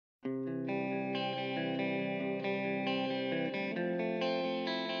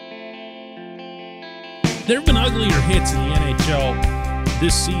There have been uglier hits in the NHL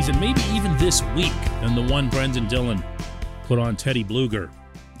this season, maybe even this week, than the one Brendan Dillon put on Teddy Blueger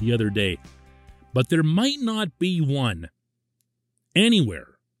the other day. But there might not be one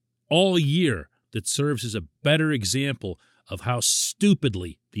anywhere all year that serves as a better example of how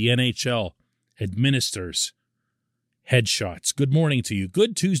stupidly the NHL administers headshots. Good morning to you.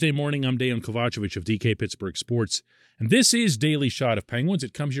 Good Tuesday morning. I'm Dejan Kovacevic of DK Pittsburgh Sports, and this is Daily Shot of Penguins.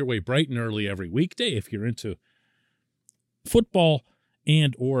 It comes your way bright and early every weekday if you're into football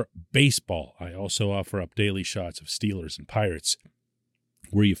and or baseball. I also offer up daily shots of Steelers and Pirates,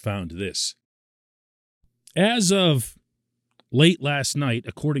 where you found this. As of late last night,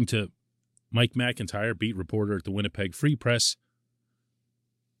 according to Mike McIntyre, beat reporter at the Winnipeg Free Press,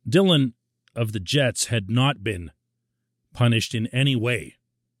 Dillon of the Jets had not been punished in any way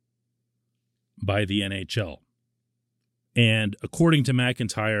by the NHL. And according to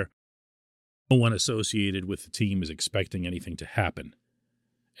McIntyre, no one associated with the team is expecting anything to happen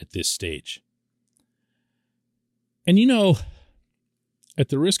at this stage. And you know, at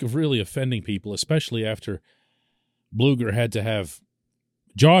the risk of really offending people, especially after Blueger had to have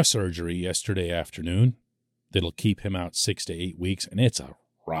jaw surgery yesterday afternoon, that'll keep him out 6 to 8 weeks, and it's a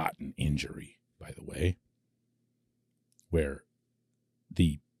rotten injury, by the way, where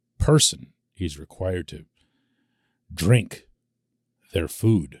the person is required to drink their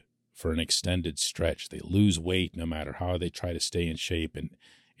food for an extended stretch. They lose weight no matter how they try to stay in shape, and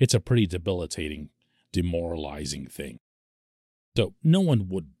it's a pretty debilitating, demoralizing thing. So no one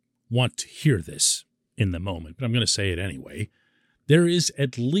would want to hear this in the moment, but I'm going to say it anyway. There is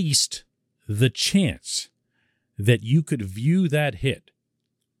at least the chance that you could view that hit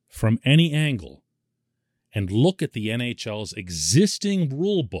from any angle and look at the NHL's existing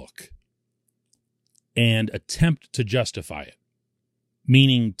rule book and attempt to justify it,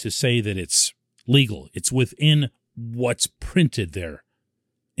 meaning to say that it's legal, it's within what's printed there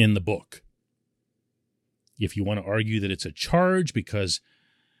in the book. If you want to argue that it's a charge because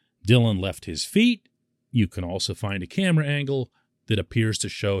Dillon left his feet, you can also find a camera angle that appears to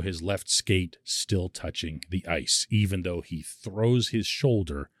show his left skate still touching the ice, even though he throws his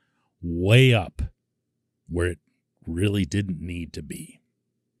shoulder way up where it really didn't need to be.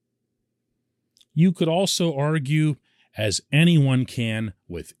 You could also argue, as anyone can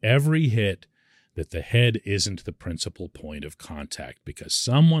with every hit, that the head isn't the principal point of contact, because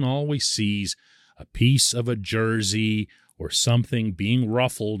someone always sees a piece of a jersey or something being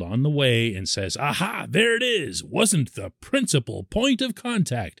ruffled on the way and says, aha, there it is, wasn't the principal point of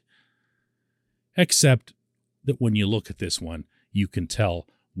contact. Except that when you look at this one, you can tell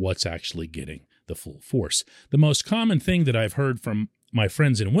what's actually getting the full force. The most common thing that I've heard from my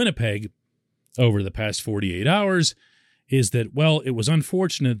friends in Winnipeg over the past 48 hours is that, well, it was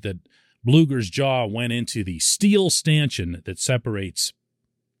unfortunate that Blueger's jaw went into the steel stanchion that separates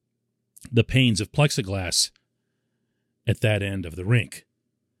the panes of plexiglass at that end of the rink.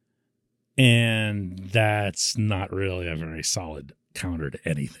 And that's not really a very solid counter to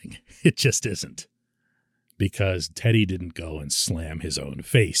anything. It just isn't. Because Teddy didn't go and slam his own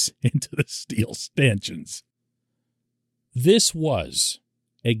face into the steel stanchions. This was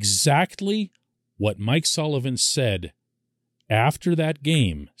exactly what Mike Sullivan said after that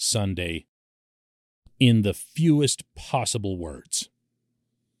game Sunday in the fewest possible words.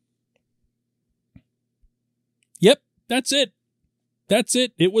 Yep, that's it. That's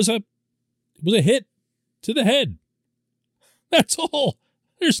it. It was a hit to the head. That's all.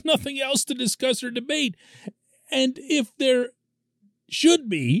 There's nothing else to discuss or debate. And if there should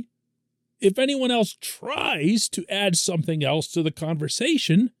be, if anyone else tries to add something else to the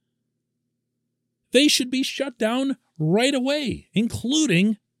conversation, they should be shut down right away,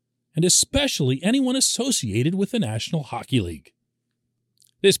 including and especially anyone associated with the National Hockey League.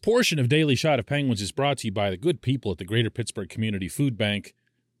 This portion of Daily Shot of Penguins is brought to you by the good people at the Greater Pittsburgh Community Food Bank,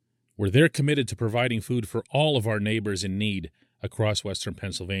 where they're committed to providing food for all of our neighbors in need across Western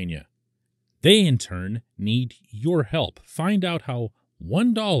Pennsylvania. They, in turn, need your help. Find out how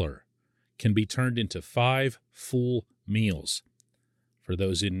 $1 can be turned into 5 full meals for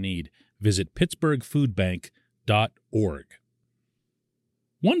those in need. Visit pittsburghfoodbank.org.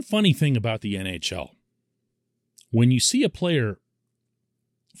 One funny thing about the NHL, when you see a player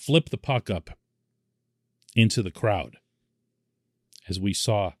flip the puck up into the crowd, as we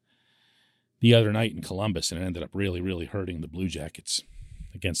saw the other night in Columbus, and it ended up really, really hurting the Blue Jackets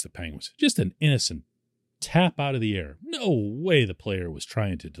against the Penguins. Just an innocent tap out of the air. No way the player was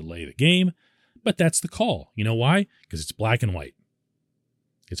trying to delay the game, but that's the call. You know why? Because it's black and white.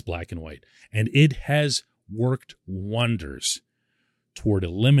 It's black and white. And it has worked wonders toward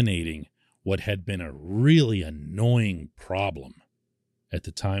eliminating what had been a really annoying problem at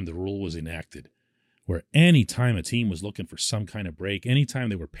the time the rule was enacted, where any time a team was looking for some kind of break, anytime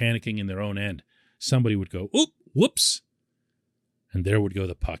they were panicking in their own end, somebody would go, "Oop, whoops," and there would go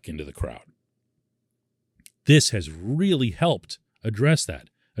the puck into the crowd. This has really helped address that.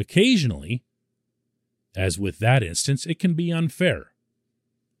 Occasionally, as with that instance, it can be unfair.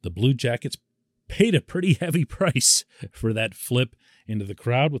 The Blue Jackets paid a pretty heavy price for that flip into the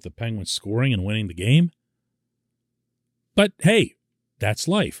crowd with the Penguins scoring and winning the game. But hey, that's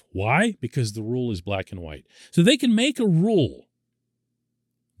life. Why? Because the rule is black and white. So they can make a rule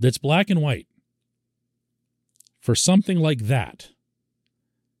that's black and white for something like that,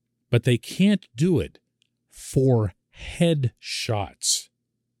 but they can't do it for head shots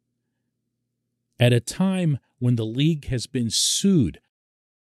at a time when the league has been sued.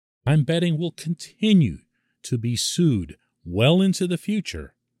 I'm betting will continue to be sued well into the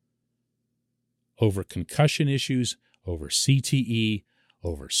future over concussion issues, over CTE,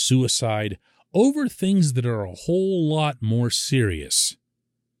 over suicide, over things that are a whole lot more serious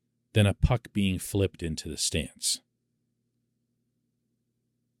than a puck being flipped into the stands.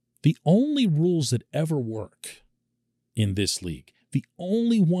 The only rules that ever work in this league, the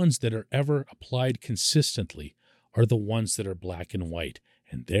only ones that are ever applied consistently, are the ones that are black and white,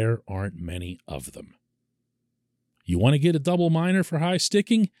 and there aren't many of them. You want to get a double minor for high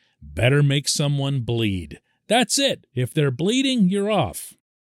sticking? Better make someone bleed. That's it. If they're bleeding, you're off.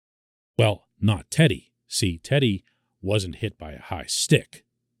 Well, not Teddy. See, Teddy wasn't hit by a high stick.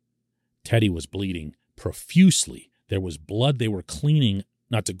 Teddy was bleeding profusely. There was blood they were cleaning,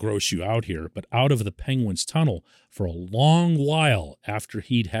 not to gross you out here, but out of the Penguins' tunnel for a long while after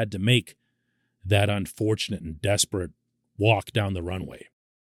he'd had to make that unfortunate and desperate walk down the runway.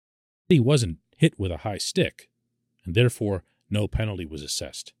 He wasn't hit with a high stick, and therefore no penalty was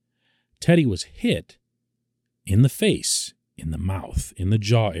assessed. Teddy was hit in the face, in the mouth, in the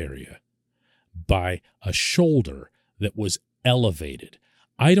jaw area, by a shoulder that was elevated.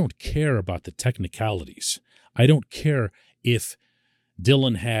 I don't care about the technicalities. I don't care if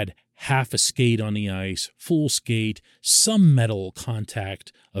Dylan had half a skate on the ice, full skate, some metal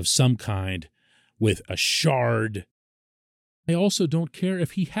contact of some kind with a shard. I also don't care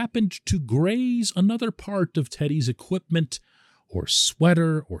if he happened to graze another part of Teddy's equipment or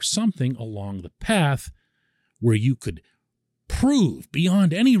sweater or something along the path where you could prove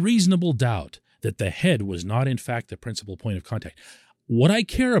beyond any reasonable doubt that the head was not in fact the principal point of contact. What I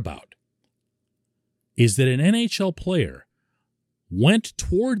care about is that an NHL player went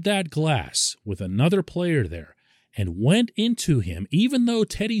toward that glass with another player there and went into him, even though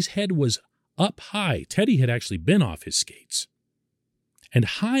Teddy's head was up high. Teddy had actually been off his skates, and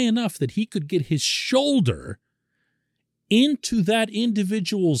high enough that he could get his shoulder into that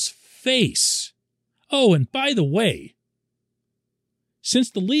individual's face. Oh, and by the way, since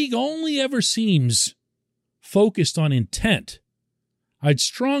the league only ever seems focused on intent, I'd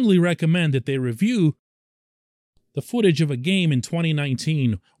strongly recommend that they review the footage of a game in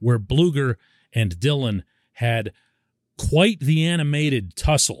 2019 where Blueger and Dylan had quite the animated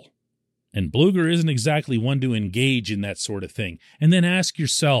tussle. And Blueger isn't exactly one to engage in that sort of thing. And then ask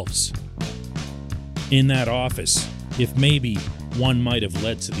yourselves in that office if maybe one might have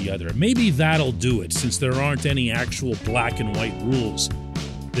led to the other. Maybe that'll do it, since there aren't any actual black and white rules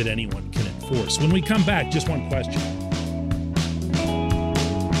that anyone can enforce. When we come back, just one question.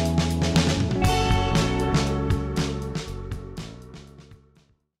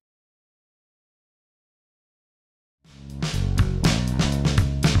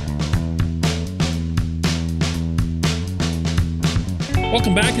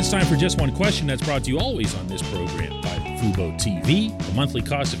 Welcome back. It's time for Just One Question. That's brought to you always on this program by Fubo TV. The monthly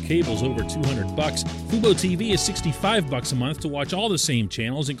cost of cable is over $200. Fubo TV is $65 a month to watch all the same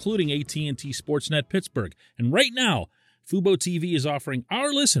channels, including AT&T Sportsnet Pittsburgh. And right now, Fubo TV is offering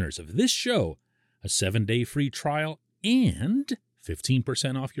our listeners of this show a 7-day free trial and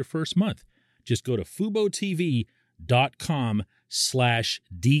 15% off your first month. Just go to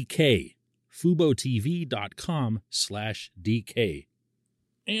FuboTV.com/DK. FuboTV.com/DK.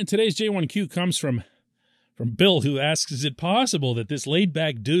 And today's J1Q comes from Bill, who asks, is it possible that this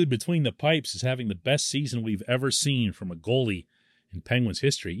laid-back dude between the pipes is having the best season we've ever seen from a goalie in Penguins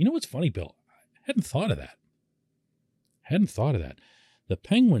history? You know what's funny, Bill? I hadn't thought of that. The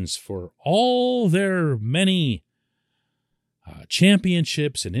Penguins, for all their many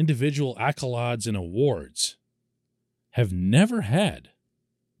championships and individual accolades and awards, have never had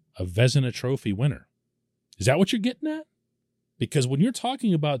a Vezina Trophy winner. Is that what you're getting at? Because when you're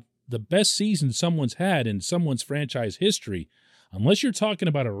talking about the best season someone's had in someone's franchise history, Unless you're talking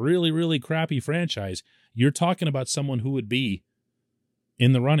about a really, really crappy franchise, you're talking about someone who would be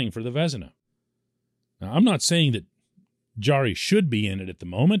in the running for the Vezina. Now, I'm not saying that Jarry should be in it at the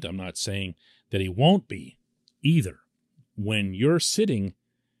moment. I'm not saying that he won't be either. When you're sitting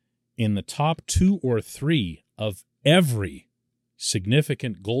in the top 2 or 3 of every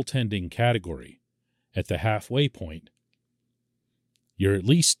significant goaltending category at the halfway point, you're at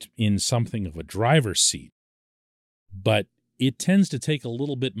least in something of a driver's seat. But it tends to take a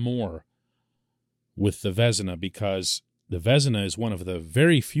little bit more with the Vezina, because the Vezina is one of the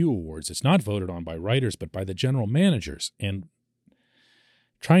very few awards. It's not voted on by writers, but by the general managers. And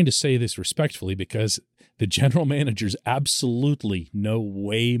trying to say this respectfully, because the general managers absolutely know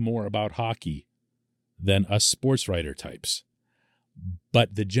way more about hockey than us sports writer types.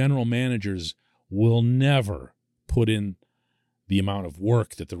 But the general managers will never put in the amount of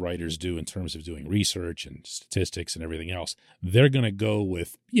work that the writers do in terms of doing research and statistics and everything else. They're going to go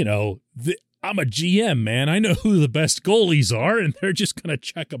with, I'm a GM, man. I know who the best goalies are, and they're just going to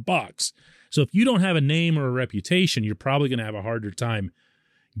check a box. So if you don't have a name or a reputation, you're probably going to have a harder time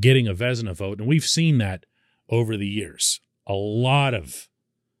getting a Vezina vote. And we've seen that over the years. A lot of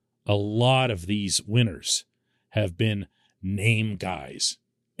these winners have been name guys,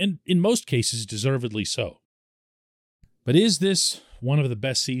 and in most cases, deservedly so. But is this one of the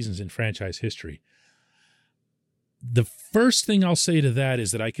best seasons in franchise history? The first thing I'll say to that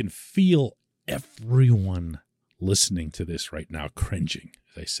is that I can feel everyone listening to this right now cringing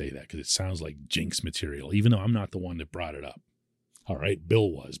as I say that, because it sounds like jinx material, even though I'm not the one that brought it up. All right,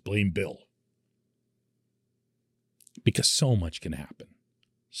 Bill was. Blame Bill. Because so much can happen.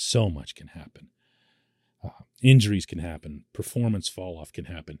 So much can happen. Injuries can happen. Performance fall-off can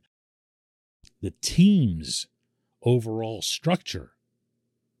happen. The team's overall structure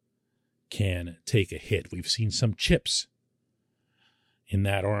can take a hit. We've seen some chips in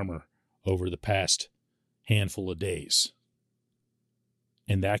that armor over the past handful of days.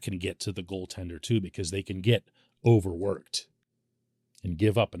 And that can get to the goaltender too, because they can get overworked and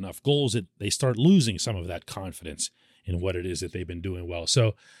give up enough goals that they start losing some of that confidence in what it is that they've been doing well.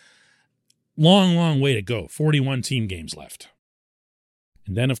 So long way to go. 41 team games left.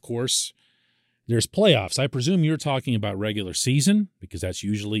 And then, of course, there's playoffs. I presume you're talking about regular season, because that's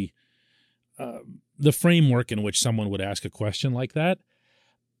usually the framework in which someone would ask a question like that.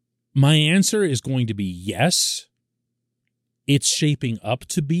 My answer is going to be yes. It's shaping up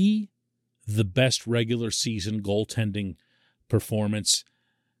to be the best regular season goaltending performance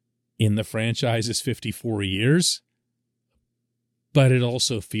in the franchise's 54 years. But it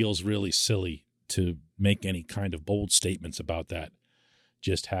also feels really silly to make any kind of bold statements about that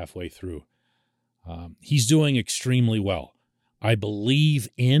just halfway through. He's doing extremely well. I believe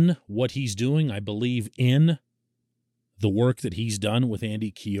in what he's doing. I believe in the work that he's done with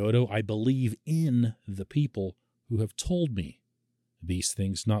Andy Chiodo. I believe in the people who have told me these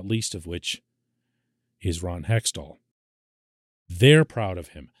things, not least of which is Ron Hextall. They're proud of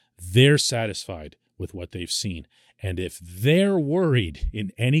him. They're satisfied with what they've seen. And if they're worried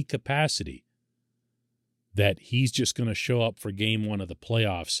in any capacity that he's just going to show up for game 1 of the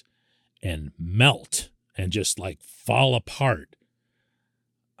playoffs and melt and just fall apart,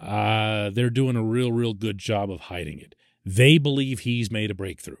 they're doing a real good job of hiding it. They believe he's made a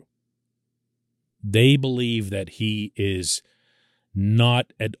breakthrough. They believe that he is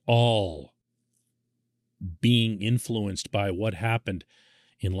not at all being influenced by what happened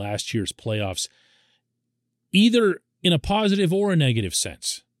in last year's playoffs, either in a positive or a negative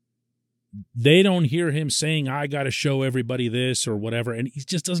sense. They don't hear him saying, I got to show everybody this or whatever, and he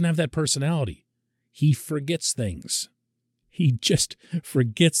just doesn't have that personality. He forgets things. He just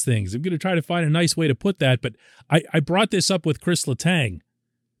forgets things. I'm going to try to find a nice way to put that, but I brought this up with Chris Letang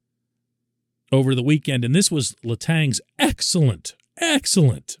over the weekend, and this was Letang's excellent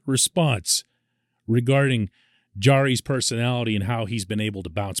response regarding Jarry's personality and how he's been able to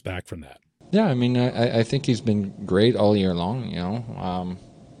bounce back from that. Yeah, I mean, I think he's been great all year long,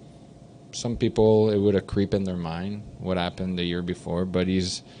 some people, it would have creeped in their mind what happened the year before, but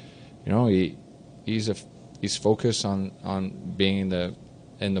he's focused on being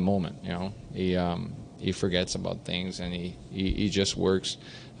in the moment. He forgets about things, and he just works.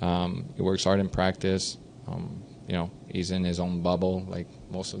 He works hard in practice. He's in his own bubble like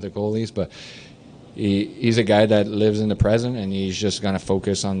most of the goalies, but he's a guy that lives in the present, and he's just gonna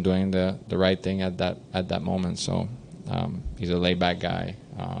focus on doing the right thing at that moment. So he's a laid back guy.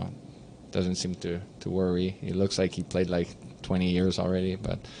 Doesn't seem to worry. He looks like he played 20 years already,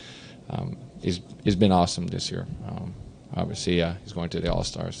 but he's been awesome this year. Obviously, he's going to the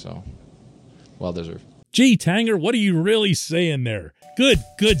All-Stars, so well deserved. Gee, Tanger, what are you really saying there?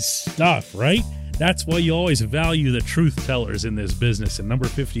 Good stuff, right? That's why you always value the truth tellers in this business, and number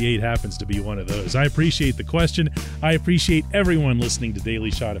 58 happens to be one of those. I appreciate the question. I appreciate everyone listening to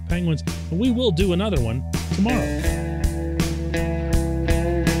Daily Shot of Penguins, and we will do another one tomorrow.